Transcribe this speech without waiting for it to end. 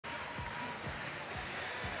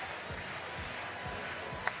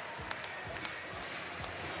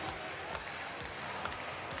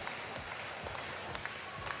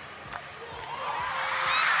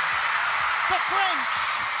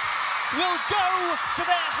will go to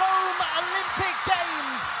their home Olympic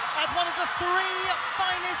Games as one of the 3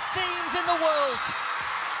 finest teams in the world.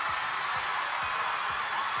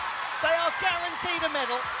 They are guaranteed a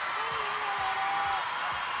medal.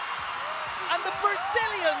 And the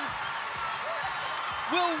Brazilians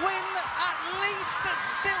will win at least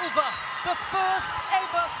silver, the first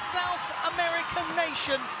ever South American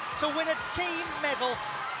nation to win a team medal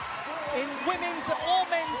in women's or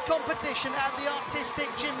men's competition at the Artistic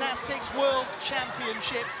Gymnastics World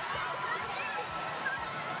Championships.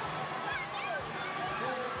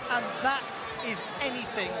 And that is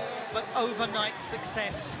anything but overnight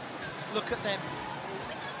success. Look at them.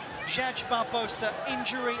 Jade Barbosa,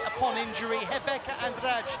 injury upon injury. Rebeca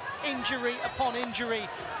Andrade, injury upon injury.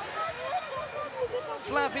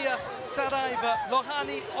 Flavia Saraiva,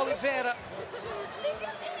 Lohane Oliveira,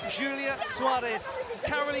 Julia Suarez,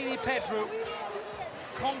 Caroline Pedro,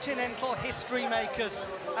 continental history makers.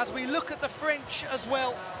 As we look at the French as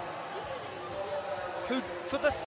well, who for the